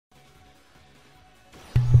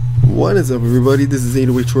What is up, everybody? This is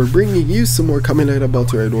 808 bringing you some more Kamen Rider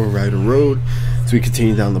BattRide or Rider Road as we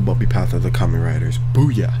continue down the bumpy path of the Kamen Riders.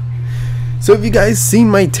 Booyah! So have you guys seen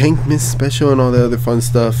my Tank Miss special and all the other fun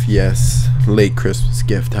stuff? Yes, late Christmas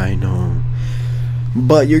gift, I know.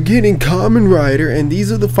 But you're getting Kamen Rider, and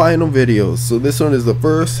these are the final videos. So this one is the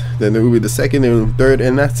first, then there will be the second, then the third,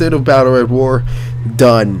 and that's it of BattRide War.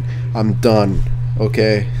 Done. I'm done.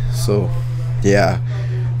 Okay, so yeah,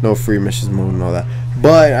 no free missions mode and all that.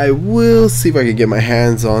 But I will see if I can get my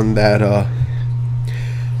hands on that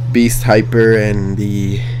Beast Hyper and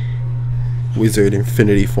the Wizard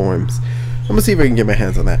Infinity forms. I'm gonna see if I can get my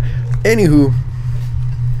hands on that. Anywho,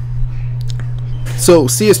 so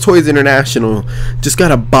CSToys International just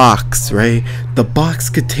got a box, right? The box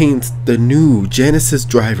contains the new Genesis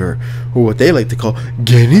driver, or what they like to call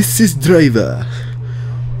Genesis driver.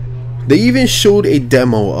 They even showed a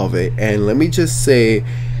demo of it, and let me just say,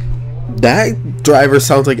 that driver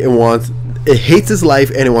sounds like it hates its life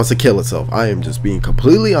and it wants to kill itself. I am just being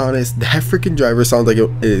completely honest. That freaking driver sounds like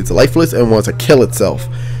it's lifeless and wants to kill itself.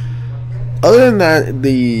 Other than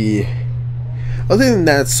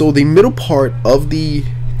that, so the middle part of the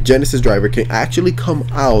Genesis driver can actually come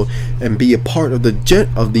out and be a part of the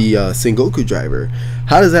Sengoku driver.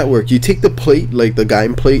 How does that work? You take the plate, like the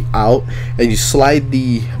Gaim plate, out, and you slide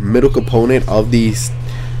the middle component of the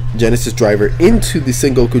Genesis driver into the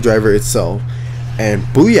Sengoku driver itself, and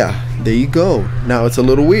booyah, there you go. Now it's a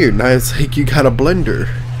little weird. Now it's like you got a blender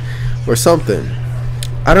or something.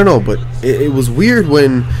 I don't know, but it was weird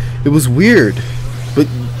when it was weird. But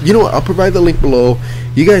you know what, I'll provide the link below.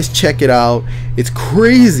 You guys check it out. It's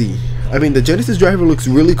crazy. I mean, the Genesis driver looks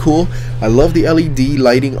really cool. I love the LED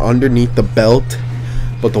lighting underneath the belt,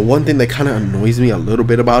 but the one thing that kind of annoys me a little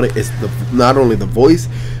bit about it is not only the voice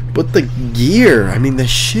but the gear. I mean, the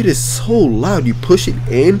shit is so loud. You push it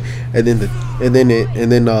in, and then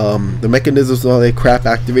the mechanisms and all that crap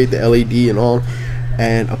activate the LED and all.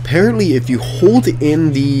 And apparently, if you hold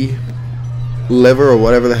in the lever or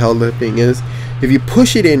whatever the hell that thing is, if you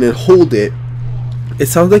push it in and hold it, it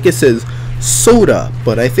sounds like it says soda,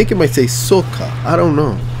 but I think it might say soka. I don't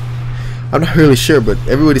know. I'm not really sure, but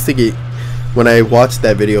everybody's thinking. When I watched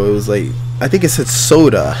that video, it was like, I think it said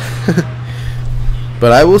soda.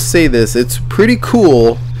 But I will say this, it's pretty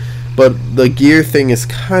cool, but the gear thing is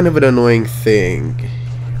kind of an annoying thing,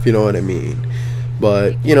 if you know what I mean.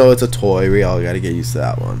 But, you know, it's a toy, we all gotta get used to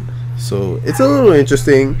that one. So, it's a little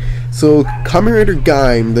interesting. So, Kamen Rider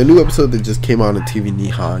Gaim, the new episode that just came out on TV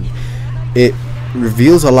Nihon, it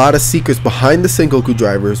reveals a lot of secrets behind the Sengoku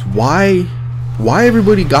drivers, why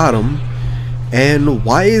everybody got them, and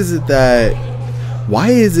why is it that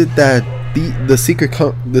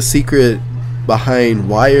the secret behind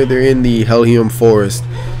why are they in the Helheim Forest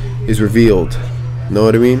is revealed. Know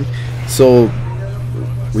what I mean? So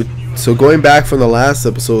going back from the last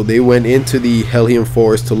episode, they went into the Helheim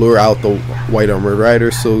Forest to lure out the White Armored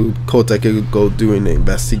Riders so Kota could go do an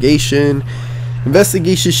investigation.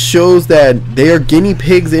 Investigation shows that they are guinea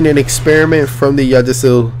pigs in an experiment from the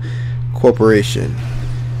Yggdrasil Corporation,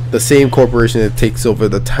 the same corporation that takes over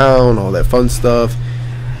the town, all that fun stuff.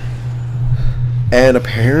 And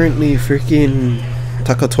apparently freaking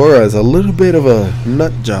Takatora is a little bit of a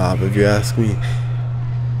nut job, if you ask me.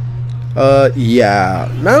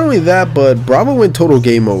 Yeah, not only that, but Bravo went total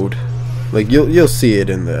game mode. Like, you'll see it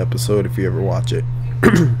in the episode if you ever watch it.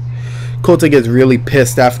 Kota gets really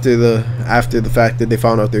pissed after the fact that they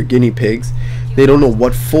found out they're guinea pigs. They don't know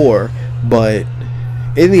what for, but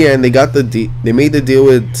in the end, they made the deal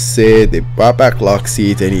with Sid. They brought back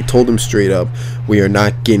Lockseed, and he told them straight up, "We are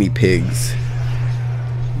not guinea pigs."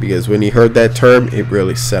 Because when he heard that term, it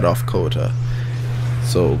really set off Kota.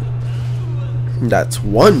 So that's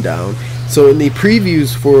one down. So in the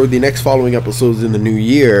previews for the next following episodes in the new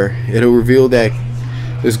year, it'll reveal that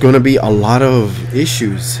there's going to be a lot of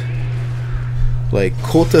issues, like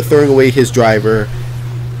Kota throwing away his driver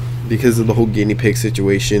because of the whole guinea pig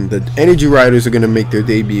situation. The Energy Riders are going to make their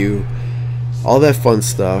debut, all that fun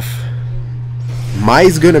stuff.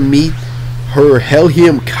 Mai's going to meet her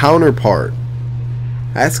Helheim counterpart.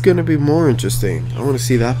 That's going to be more interesting. I want to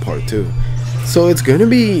see that part too. So it's going to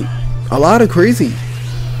be a lot of crazy.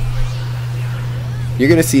 You're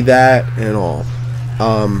going to see that and all.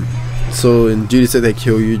 So in Judy Sentai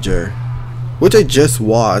Tokkyuger, which I just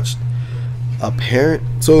watched,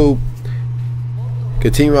 so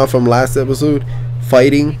continue on from last episode,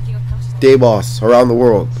 fighting day boss around the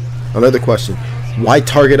world. Another question, why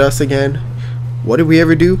target us again? What did we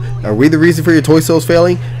ever do? Are we the reason for your toy sales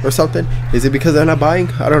failing or something? Is it because they're not buying?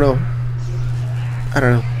 I don't know.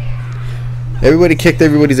 Everybody kicked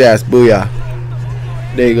everybody's ass. Booyah.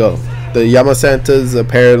 There you go. the Yamasantas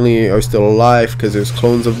apparently are still alive because there's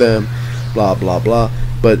clones of them, blah blah blah,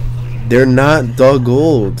 but they're not the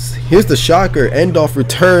Golds. Here's the shocker: Endolf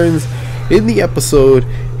returns in the episode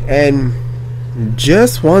and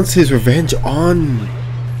just wants his revenge on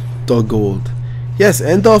the Gold. Yes,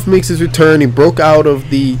 Endolf makes his return. He broke out of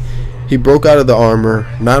the armor.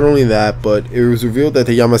 Not only that, but it was revealed that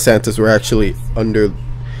the Yamasantas were actually under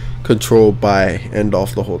control by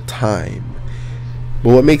Endolf the whole time.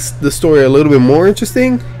 But what makes the story a little bit more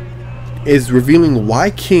interesting is revealing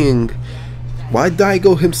why Daigo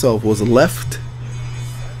himself was left,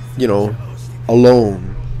 you know,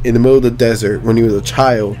 alone in the middle of the desert when he was a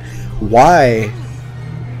child. Why,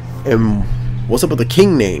 and what's up with the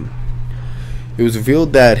King name? It was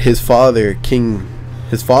revealed that his father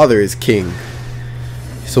is king.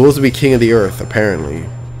 He's supposed to be king of the earth, apparently.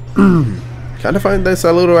 Kind of find this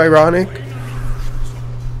a little ironic.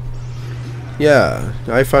 Yeah,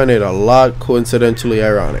 I find it a lot coincidentally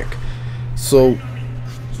ironic. So,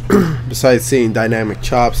 besides seeing dynamic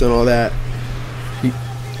chops and all that,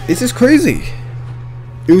 it's just crazy.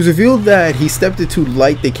 It was revealed that he stepped into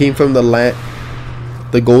light that came from the land,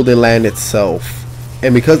 the Golden Land itself,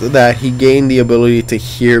 and because of that, he gained the ability to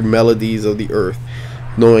hear melodies of the earth,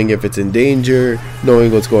 knowing if it's in danger,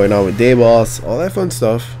 knowing what's going on with Dayboss, all that fun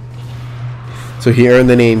stuff. So he earned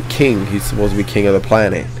the name King. He's supposed to be king of the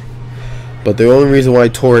planet. But the only reason why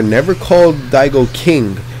Tora never called Daigo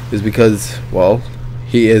King is because, well,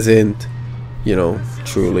 he isn't, you know,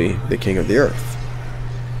 truly the king of the earth.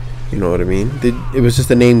 You know what I mean? It was just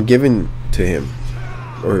a name given to him,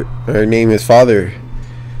 or a name his father,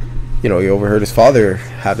 you know, he overheard his father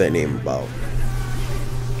have that name about.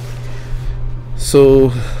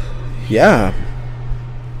 So, yeah,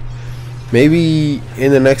 maybe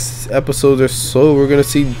in the next episode or so, we're gonna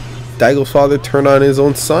see Daigo's father turn on his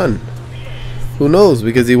own son. Who knows?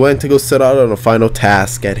 Because he went to go set out on a final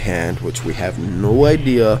task at hand, which we have no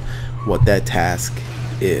idea what that task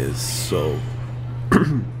is. So,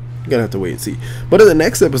 gonna have to wait and see. But in the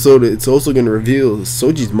next episode, it's also gonna reveal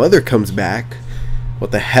Soji's mother comes back. What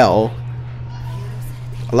the hell?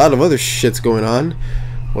 A lot of other shit's going on.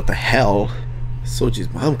 What the hell?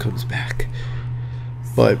 Soji's mom comes back.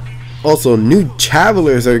 But also, new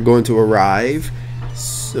travelers are going to arrive.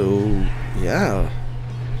 So, yeah.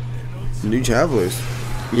 New travelers.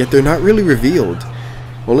 Yet they're not really revealed.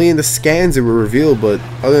 Only in the scans they were revealed, but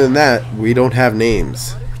other than that, we don't have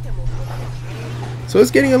names. So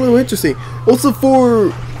it's getting a little interesting. Also,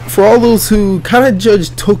 for all those who kind of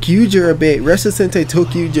judge Tokkyuger a bit, Ressha Sentai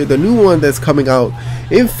Tokkyuger, the new one that's coming out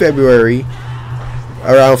in February,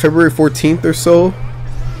 around February 14th or so.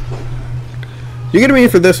 You're going to be in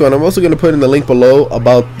for this one. I'm also going to put in the link below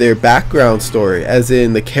about their background story, as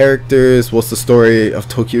in the characters, what's the story of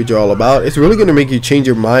Tokkyuger all about. It's really going to make you change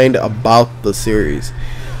your mind about the series.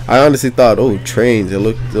 I honestly thought, oh, trains, it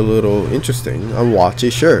looked a little interesting. I'll watch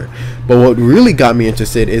it, sure. But what really got me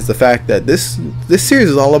interested is the fact that this series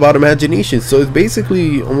is all about imagination. So it's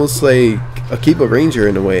basically almost like Akiba Ranger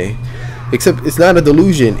in a way. Except it's not a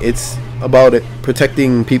delusion. It's about it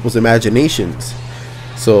protecting people's imaginations.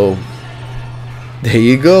 So there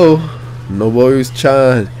you go,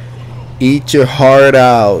 Noboru-chan, eat your heart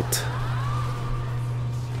out.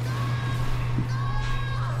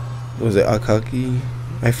 Was it Akaki?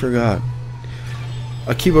 I forgot.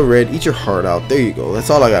 Akiba Red, eat your heart out. There you go.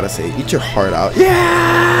 That's all I gotta say. Eat your heart out.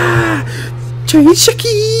 Yeah! Train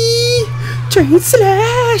Shaki! Train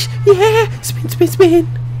Slash! Yeah! Spin, spin, spin!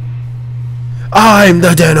 I'm the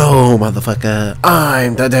Deno, motherfucker!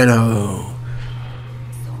 I'm the Deno!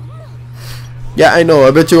 Yeah, I know.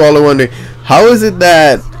 I bet you all are wondering, how is it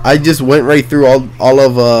that I just went right through all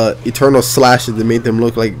of Eternal Slashes that make him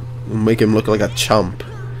look like a chump?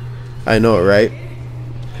 I know, right?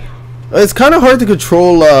 It's kind of hard to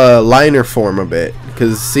control liner form a bit,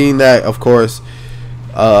 because seeing that, of course,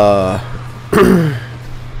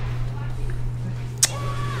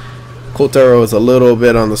 Kotaro is a little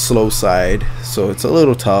bit on the slow side, so it's a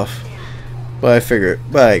little tough. But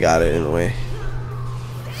I got it in a way.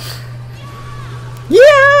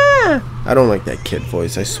 Yeah! I don't like that kid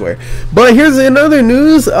voice, I swear. But here's another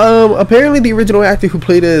news. Apparently the original actor who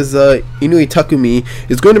played as Inui Takumi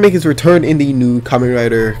is going to make his return in the new Kamen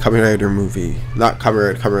Rider movie. Not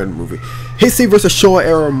Kamen Rider movie. Heisei vs. Showa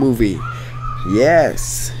era movie.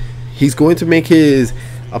 Yes. He's going to make his...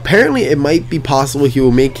 Apparently it might be possible he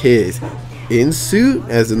will make his in suit,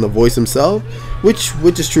 as in the voice himself.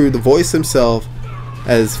 Which is true. The voice himself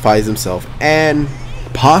as Faiz himself. And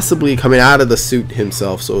possibly coming out of the suit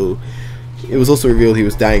himself. So it was also revealed he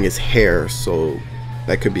was dyeing his hair, so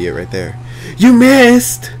that could be it right there. You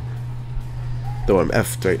missed. Though I'm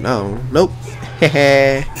F'd right now. Nope.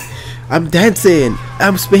 I'm dancing.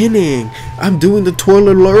 I'm spinning. I'm doing the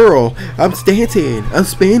twirl-a-lurl. I'm dancing. I'm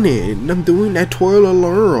spinning. I'm doing that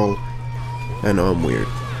twirl-a-lurl. I know I'm weird.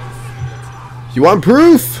 You want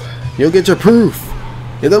proof? You'll get your proof.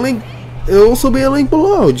 In the link, it'll also be a link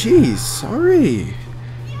below. Jeez, sorry.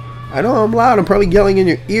 I know I'm loud. I'm probably yelling in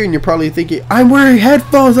your ear, and you're probably thinking, I'm wearing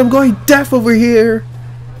headphones. I'm going deaf over here.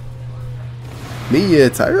 Me,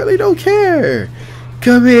 I really don't care.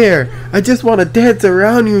 Come here. I just want to dance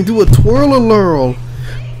around you and do a twirl-a-lurl.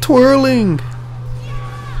 Twirling.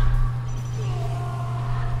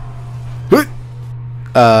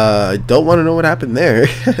 I don't want to know what happened there.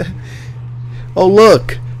 Oh,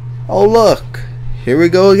 look. Oh, look. Here we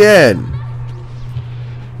go again.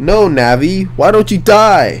 No, Navi. Why don't you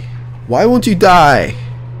die? Why won't you die?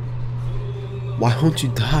 Why won't you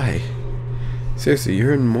die? Seriously,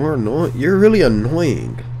 you're more annoying. You're really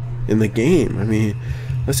annoying in the game. I mean,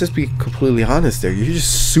 let's just be completely honest there. You're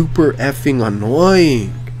just super effing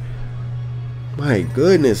annoying. My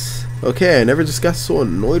goodness. Okay, I never just got so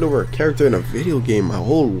annoyed over a character in a video game my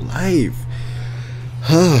whole life.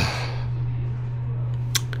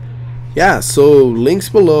 Yeah, so links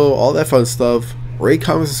below, all that fun stuff. Rate,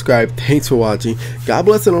 comment, subscribe. Thanks for watching. God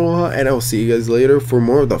bless and aloha, and I will see you guys later for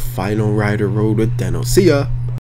more of the Final Rider Road with Deno. See ya.